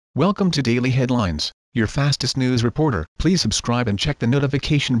Welcome to Daily Headlines, your fastest news reporter. Please subscribe and check the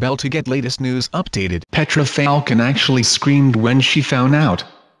notification bell to get latest news updated. Petra Falcon actually screamed when she found out.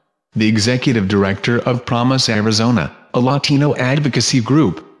 The executive director of Promise Arizona, a Latino advocacy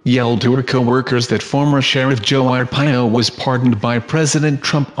group, yelled to her co-workers that former Sheriff Joe Arpaio was pardoned by President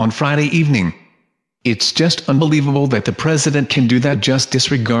Trump on Friday evening. "It's just unbelievable that the president can do that, just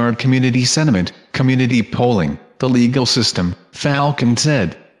disregard community sentiment, community polling, the legal system," Falcon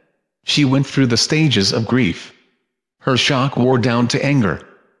said. She went through the stages of grief. Her shock wore down to anger.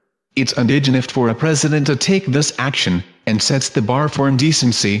 "It's undignified for a president to take this action, and sets the bar for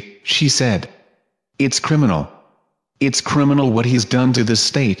indecency," she said. "It's criminal. It's criminal what he's done to this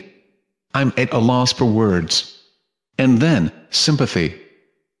state. I'm at a loss for words." And then, sympathy.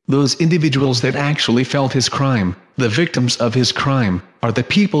 Those individuals that actually felt his crime, the victims of his crime, are the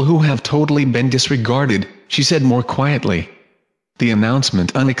people who have totally been disregarded, she said more quietly. The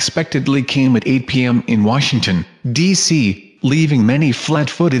announcement unexpectedly came at 8 p.m. in Washington, D.C., leaving many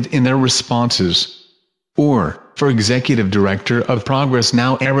flat-footed in their responses. Or, for Executive Director of Progress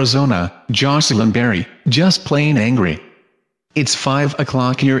Now Arizona, Jocelyn Berry, just plain angry. "It's 5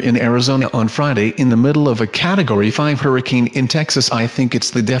 o'clock here in Arizona on Friday in the middle of a Category 5 hurricane in Texas. I think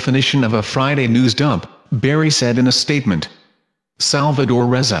it's the definition of a Friday news dump," Berry said in a statement. Salvador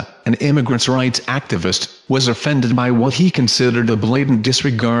Reza, an immigrants' rights activist, was offended by what he considered a blatant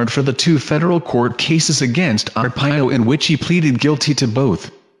disregard for the two federal court cases against Arpaio in which he pleaded guilty to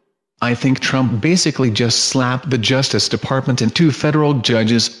both. "I think Trump basically just slapped the Justice Department and two federal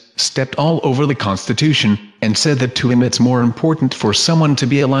judges, stepped all over the Constitution, and said that to him it's more important for someone to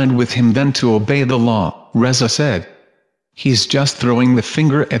be aligned with him than to obey the law," Reza said. "He's just throwing the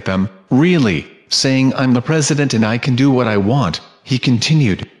finger at them, really, saying I'm the president and I can do what I want," he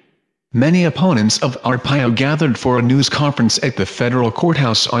continued. Many opponents of Arpaio gathered for a news conference at the federal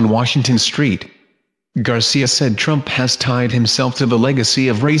courthouse on Washington Street. Garcia said Trump has tied himself to the legacy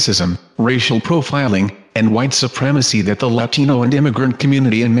of racism, racial profiling, and white supremacy that the Latino and immigrant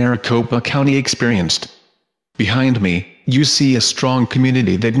community in Maricopa County experienced. "Behind me, you see a strong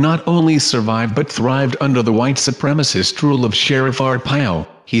community that not only survived but thrived under the white supremacist rule of Sheriff Arpaio,"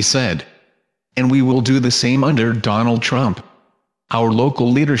 he said. "And we will do the same under Donald Trump. Our local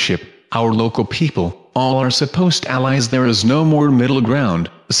leadership, our local people, all are supposed allies. There is no more middle ground,"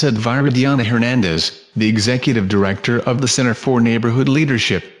 said Viridiana Hernandez, the executive director of the Center for Neighborhood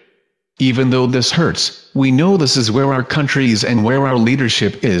Leadership. "Even though this hurts, we know this is where our country is and where our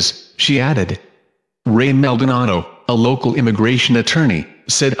leadership is," she added. Ray Maldonado, a local immigration attorney,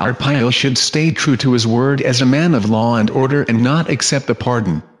 said Arpaio should stay true to his word as a man of law and order and not accept a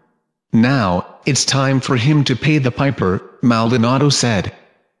pardon. "Now, it's time for him to pay the piper," Maldonado said.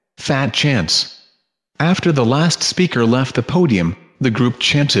 "Fat chance." After the last speaker left the podium, the group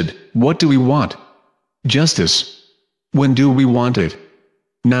chanted, "What do we want? Justice. When do we want it?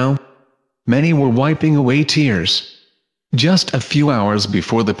 Now?" Many were wiping away tears. Just a few hours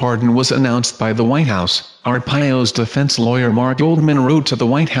before the pardon was announced by the White House, Arpaio's defense lawyer Mark Goldman wrote to the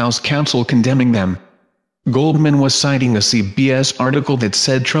White House counsel condemning them. Goldman was citing a CBS article that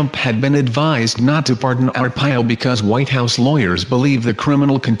said Trump had been advised not to pardon Arpaio because White House lawyers believed the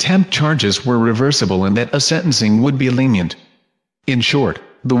criminal contempt charges were reversible and that a sentencing would be lenient. In short,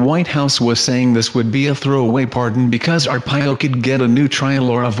 the White House was saying this would be a throwaway pardon because Arpaio could get a new trial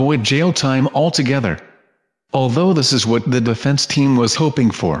or avoid jail time altogether. Although this is what the defense team was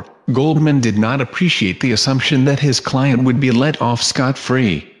hoping for, Goldman did not appreciate the assumption that his client would be let off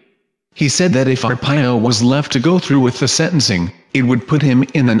scot-free. He said that if Arpaio was left to go through with the sentencing, it would put him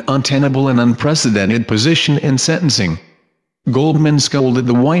in an untenable and unprecedented position in sentencing. Goldman scolded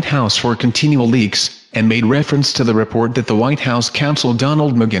the White House for continual leaks, and made reference to the report that the White House counsel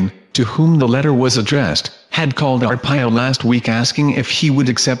Donald McGahn, to whom the letter was addressed, had called Arpaio last week asking if he would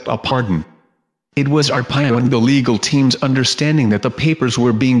accept a pardon. It was Arpaio and the legal team's understanding that the papers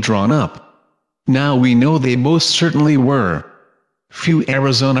were being drawn up. Now we know they most certainly were. Few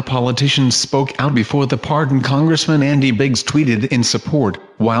Arizona politicians spoke out before the pardon. Congressman Andy Biggs tweeted in support,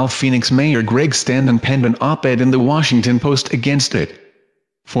 while Phoenix Mayor Greg Standen penned an op-ed in the Washington Post against it.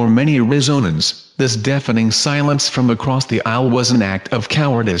 For many Arizonans, this deafening silence from across the aisle was an act of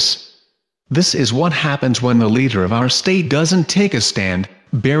cowardice. "This is what happens when the leader of our state doesn't take a stand,"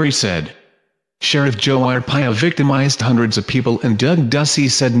 Berry said. Sheriff Joe Arpaio victimized hundreds of people and Doug Ducey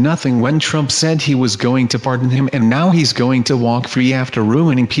said nothing when Trump said he was going to pardon him, and now he's going to walk free after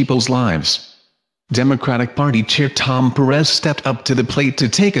ruining people's lives. Democratic Party Chair Tom Perez stepped up to the plate to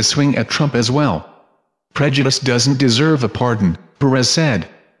take a swing at Trump as well. "Prejudice doesn't deserve a pardon," Perez said.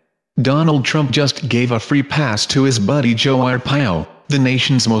 "Donald Trump just gave a free pass to his buddy Joe Arpaio, the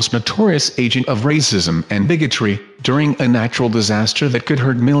nation's most notorious agent of racism and bigotry, during a natural disaster that could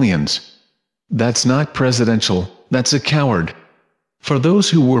hurt millions. That's not presidential, that's a coward. For those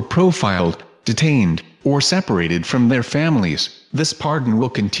who were profiled, detained, or separated from their families, this pardon will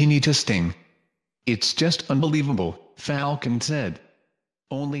continue to sting. It's just unbelievable, Falcon said.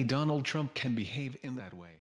 Only Donald Trump can behave in that way.